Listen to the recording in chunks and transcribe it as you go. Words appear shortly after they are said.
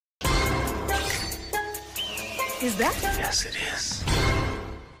Is that? Yes, it is.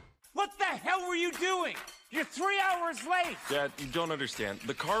 What the hell were you doing? You're 3 hours late. Dad, you don't understand.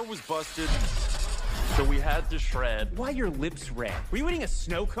 The car was busted, so we had to shred. Why are your lips red? Were you eating a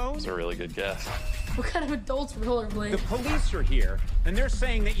snow cone? It's a really good guess. What kind of adults rollerblade? The police are here, and they're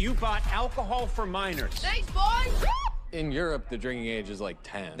saying that you bought alcohol for minors. Thanks, boys! In Europe, the drinking age is like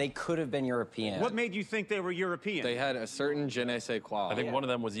 10. They could have been European. What made you think they were European? They had a certain je ne sais quoi. I think one of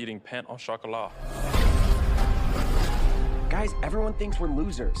them was eating pain au chocolat. Guys, everyone thinks we're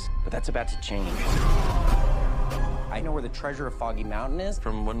losers, but that's about to change. I know where the treasure of Foggy Mountain is.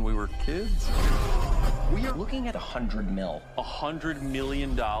 From when we were kids? We are looking at 100 mil. $100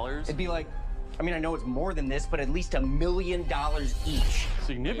 million? It'd be like, I mean, I know it's more than this, but at least $1 million each.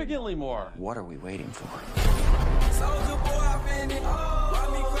 Significantly more. What are we waiting for?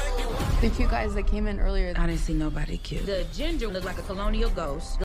 The cute guys that came in earlier. I didn't see nobody cute. The ginger looked like a colonial ghost.